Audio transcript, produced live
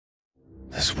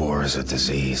This war is a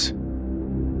disease,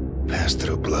 passed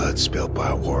through blood spilled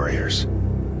by warriors.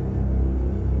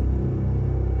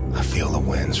 I feel the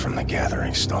winds from the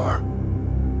gathering storm.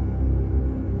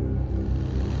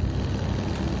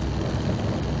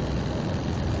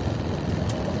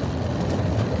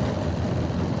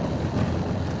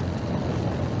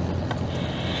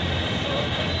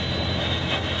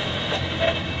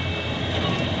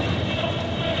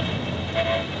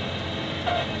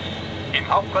 Im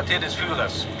Hauptquartier des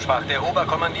Führers sprach der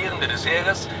Oberkommandierende des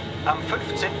Heeres am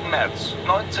 15. März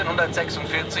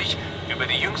 1946 über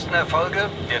die jüngsten Erfolge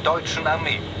der deutschen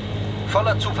Armee.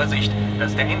 Voller Zuversicht,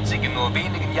 dass der Endsieg in nur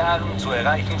wenigen Jahren zu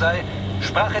erreichen sei,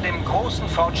 sprach er dem großen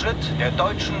Fortschritt der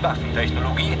deutschen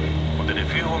Waffentechnologie unter der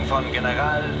Führung von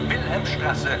General Wilhelm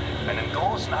Strasse einen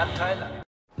großen Anteil an.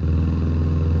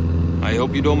 I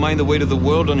hope you don't mind the weight of the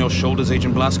world on your shoulders,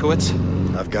 Agent Blazkowicz.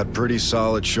 I've got pretty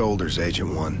solid shoulders,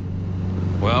 Agent 1.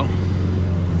 Well,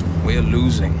 we're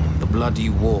losing the bloody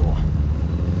war.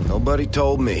 Nobody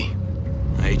told me.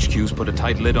 HQ's put a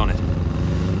tight lid on it.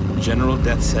 General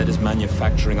Deathshead is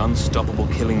manufacturing unstoppable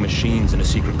killing machines in a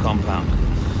secret compound.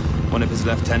 One of his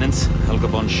lieutenants, Helga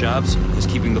von Schabs, is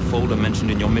keeping the folder mentioned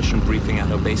in your mission briefing at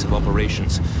her base of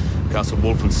operations, Castle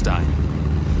Wolfenstein.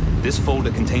 This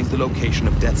folder contains the location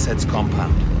of Deathshead's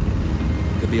compound.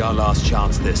 Could be our last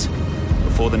chance, this,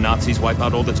 before the Nazis wipe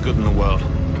out all that's good in the world.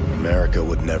 America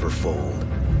would never fold.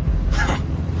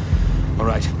 All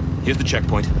right, here's the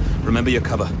checkpoint. Remember your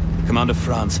cover. Commander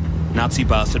Franz, Nazi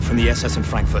bastard from the SS in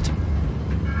Frankfurt.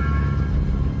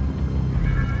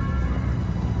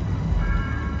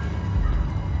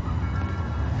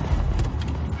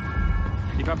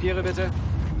 Die Papiere bitte.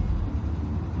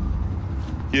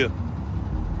 Hier.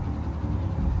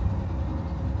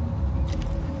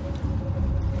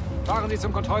 Fahren Sie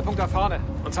zum Kontrollpunkt da vorne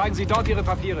und zeigen Sie dort Ihre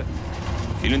Papiere.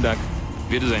 Vielen Dank.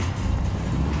 Wiedersehen.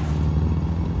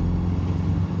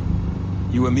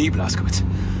 You and me, Blazkowicz.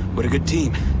 We're a good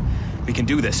team. We can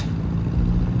do this.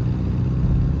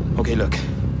 Okay, look.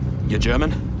 You're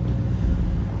German?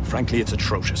 Frankly, it's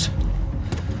atrocious.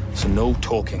 So no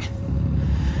talking.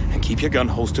 And keep your gun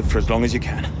holstered for as long as you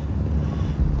can.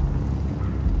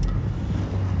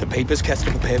 The papers Kester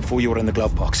prepared for you are in the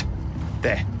glove box.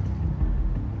 There.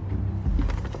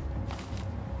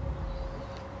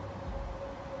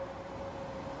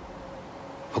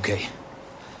 Okay.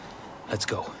 Let's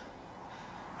go.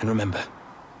 And remember,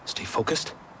 stay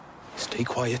focused, stay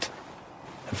quiet,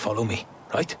 and follow me,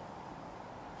 right?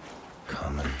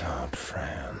 Commandant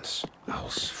Franz,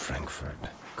 aus Frankfurt.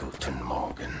 Guten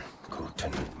Morgen,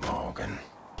 guten Morgen.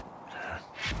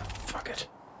 Fuck it.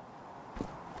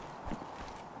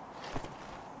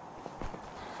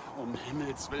 Um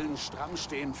Himmels Willen stramm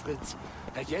stehen, Fritz.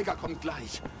 Der Jäger kommt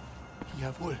gleich.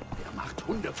 Jawohl, er macht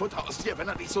Hundefutter aus dir, wenn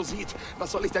er dich so sieht.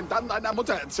 Was soll ich denn dann deiner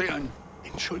Mutter erzählen?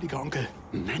 Entschuldige, Onkel.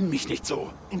 Nenn mich nicht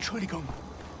so. Entschuldigung.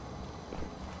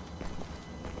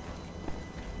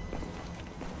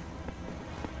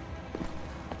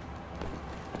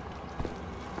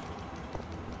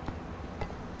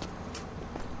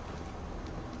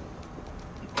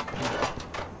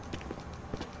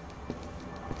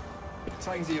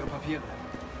 Zeigen Sie Ihre Papiere.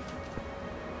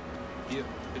 Hier,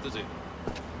 bitte sehen.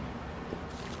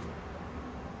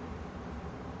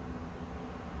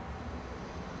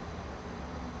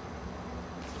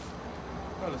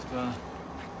 Alles klar.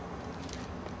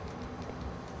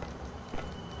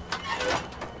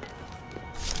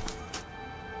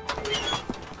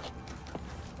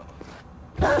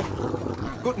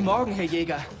 Guten Morgen, Herr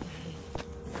Jäger.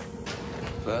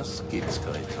 Was gibt's,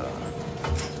 Greta?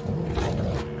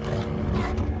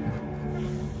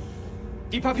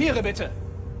 Die Papiere bitte.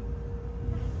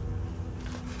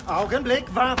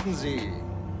 Augenblick, warten Sie.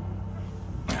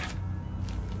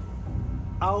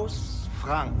 Aus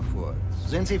Frankfurt.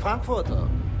 Sind Sie Frankfurter?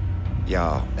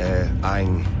 Ja,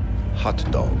 ein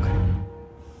Hotdog.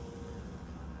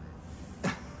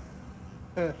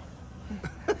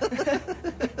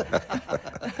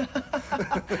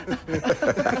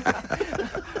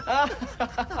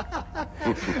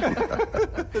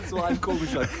 So ein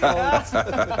komischer Kauz.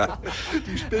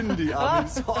 Die spinnen, die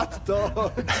Amis.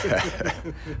 Hotdog.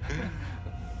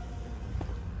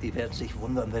 Die werden sich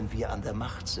wundern, wenn wir an der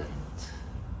Macht sind.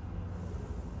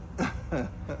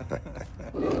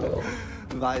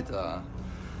 Weiter.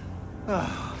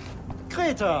 Ach,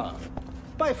 Kreta.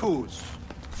 Bei Fuß.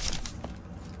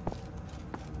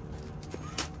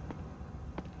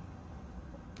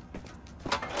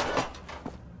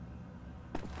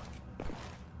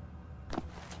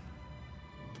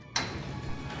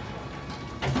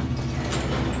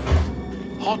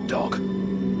 Hot dog.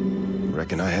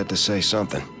 Reckon I had to say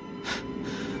something.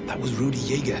 That was Rudy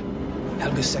Jaeger,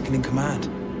 Helga's second in command.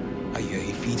 I hear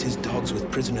he feeds his dogs with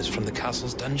prisoners from the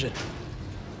castle's dungeon.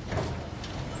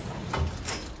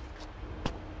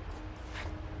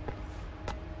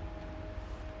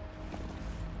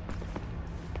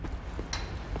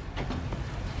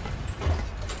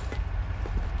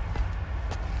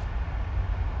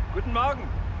 Guten Morgen.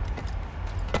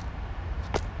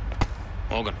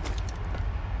 Morgan.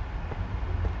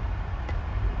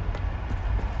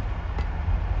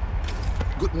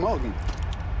 Guten Morgen.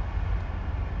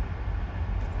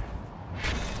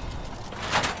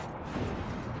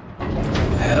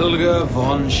 Helga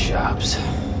von Schaps.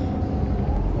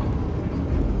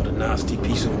 What a nasty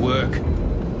piece of work.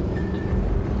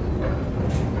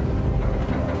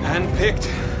 Handpicked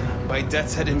by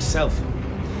Death's Head himself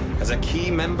as a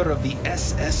key member of the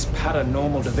SS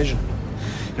Paranormal Division.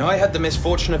 Now, I had the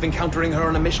misfortune of encountering her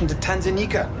on a mission to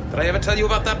Tanzania. Did I ever tell you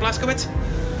about that, Blazkowicz?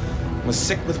 I was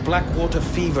sick with blackwater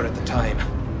fever at the time.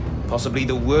 Possibly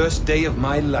the worst day of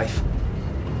my life.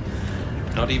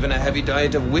 Not even a heavy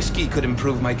diet of whiskey could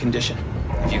improve my condition,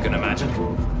 if you can imagine.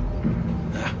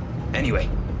 Anyway,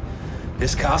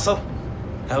 this castle,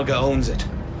 Helga owns it.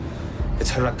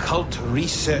 It's her occult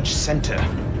research center.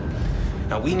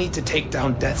 Now, we need to take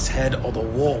down Death's Head or the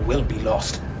war will be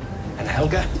lost. And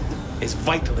Helga is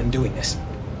vital in doing this.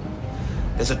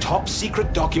 There's a top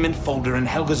secret document folder in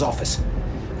Helga's office.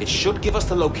 It should give us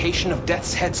the location of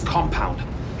Death's Head's compound.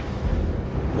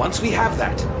 Once we have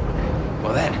that,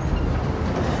 well then,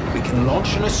 we can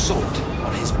launch an assault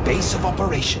on his base of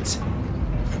operations.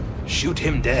 Shoot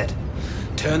him dead,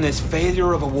 turn this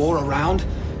failure of a war around,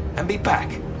 and be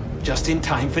back just in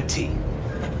time for tea.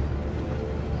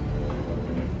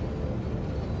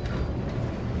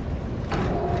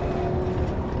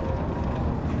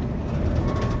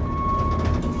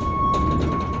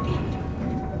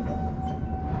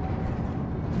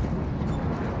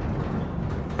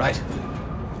 Right.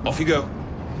 Off you go.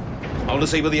 I'll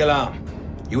disable the alarm.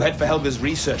 You head for Helga's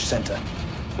research center.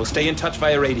 We'll stay in touch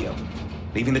via radio,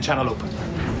 leaving the channel open.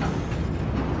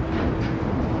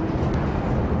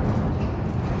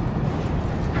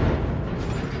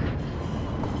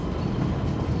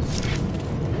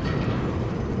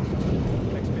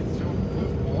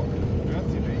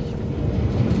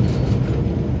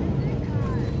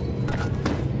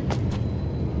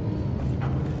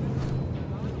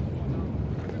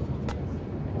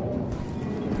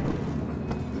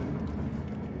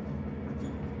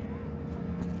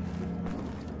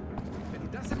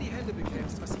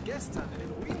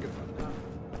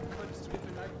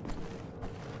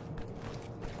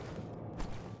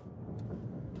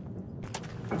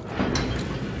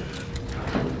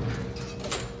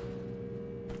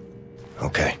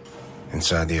 Okay.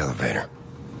 Inside the elevator.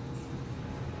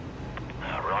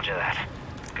 Roger that.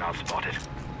 Guard spotted.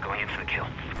 Going in for the kill.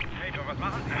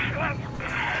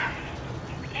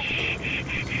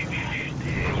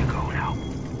 There you go now.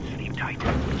 Sleep tight.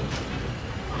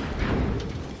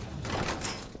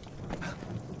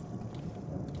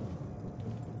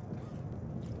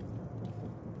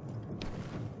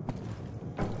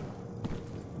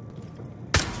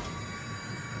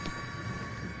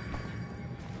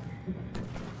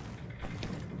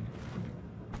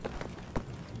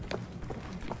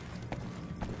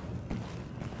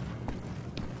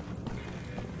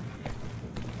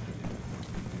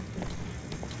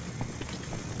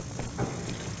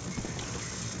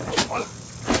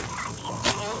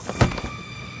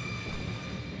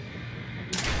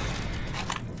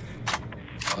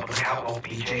 Look out, old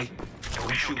BJ.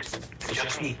 Don't shoot. It's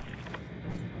just me.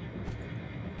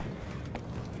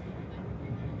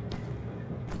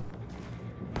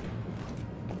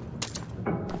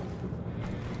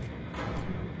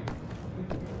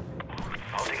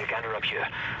 I'll take a gander up here.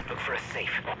 Look for a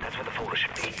safe. That's where the folder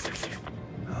should be.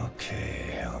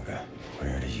 Okay, Helga.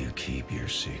 Where do you keep your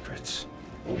secrets?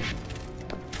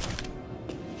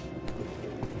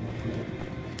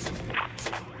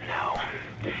 Now,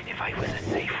 if I was a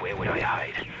safe, where would I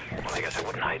hide? Well, I guess I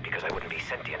wouldn't hide because I wouldn't be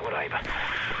sentient, would I? But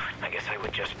I guess I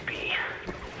would just be.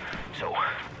 So,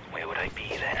 where would I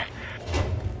be then?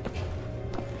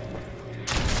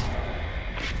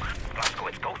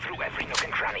 Blazkowicz, go through every nook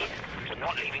and cranny. We're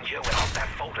not leaving you without that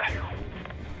folder.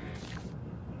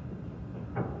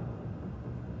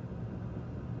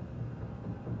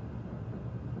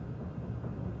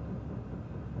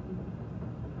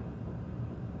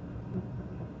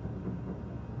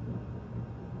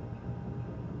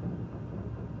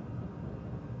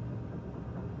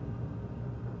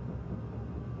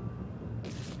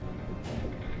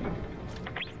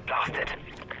 Blasted.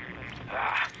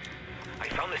 I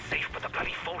found the safe, but the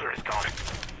bloody folder is gone.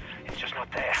 It's just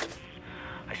not there.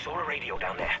 saw a radio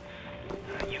down there.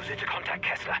 Use it to contact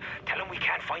Kessler. Tell him we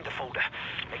can't find the folder.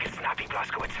 Make it snappy,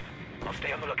 Blazkowicz. I'll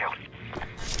stay on the lookout.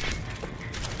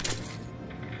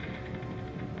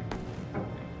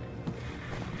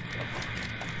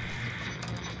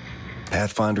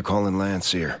 Pathfinder calling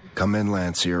Landseer. Come in,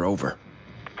 Landseer. Over.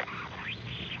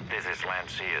 This is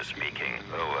Landseer speaking.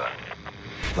 Over.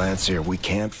 Landseer, we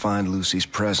can't find Lucy's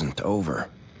present. Over.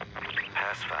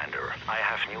 Pathfinder, I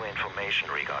have new information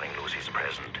regarding Lucy's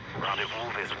present. Rendezvous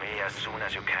with me as soon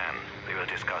as you can. We will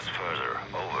discuss further.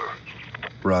 Over.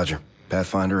 Roger.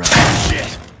 Pathfinder out.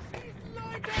 Shit!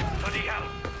 Bloody hell!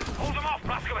 Hold them off,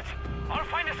 Blazkowicz! I'll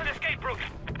find us an escape route!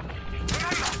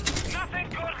 Remember, nothing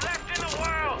good left in the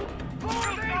world!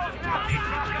 Shoot those Nazis,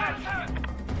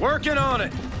 Blazkowicz! Working on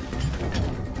it!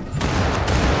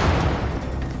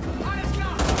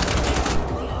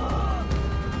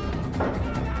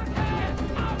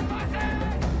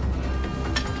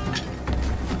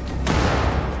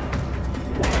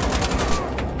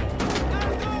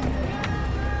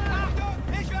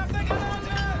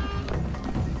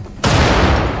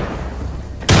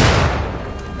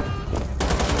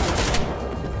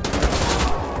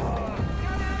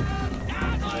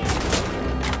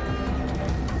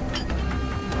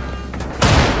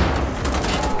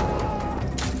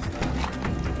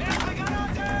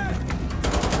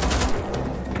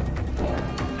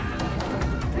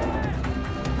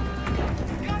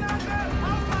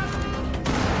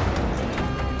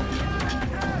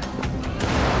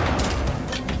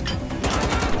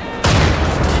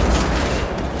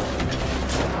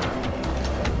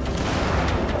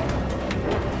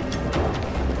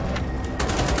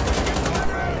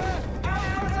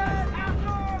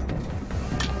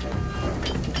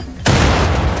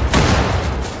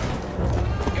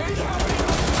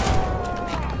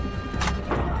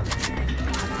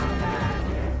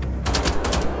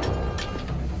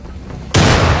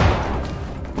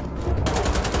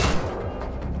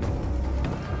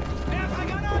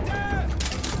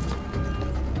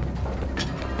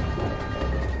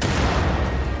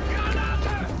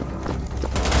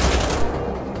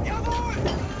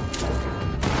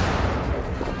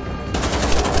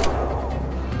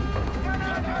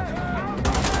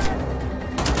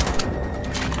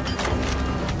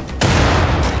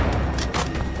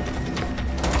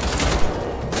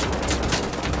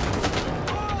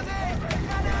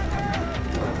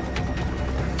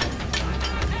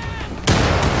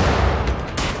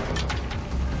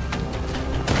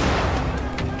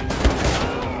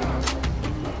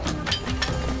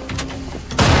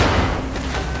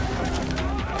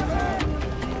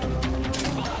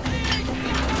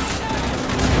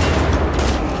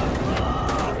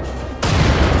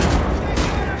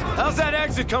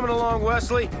 Coming along,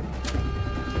 Wesley.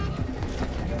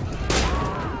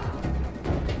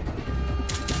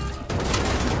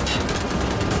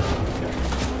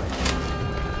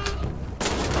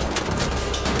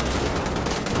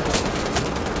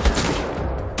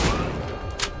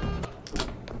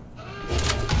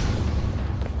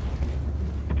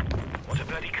 What a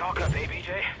bloody cock-up, eh,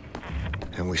 BJ?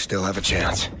 And we still have a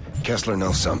chance. Kessler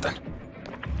knows something.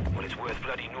 Well, it's worth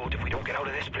bloody note if we don't get out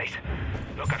of this place.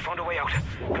 Look, I found a way out.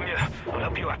 Come here, I'll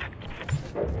help you up.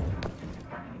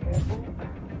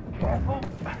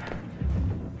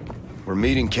 We're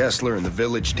meeting Kessler in the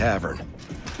village tavern.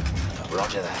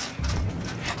 Roger that.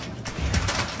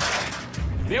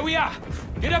 There we are!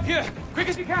 Get up here! Quick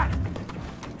as you can!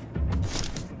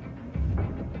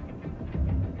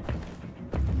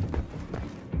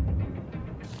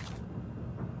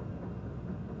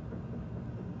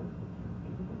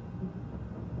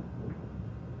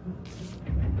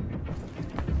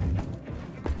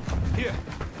 Here!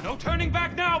 No turning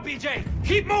back now, BJ!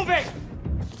 Keep moving!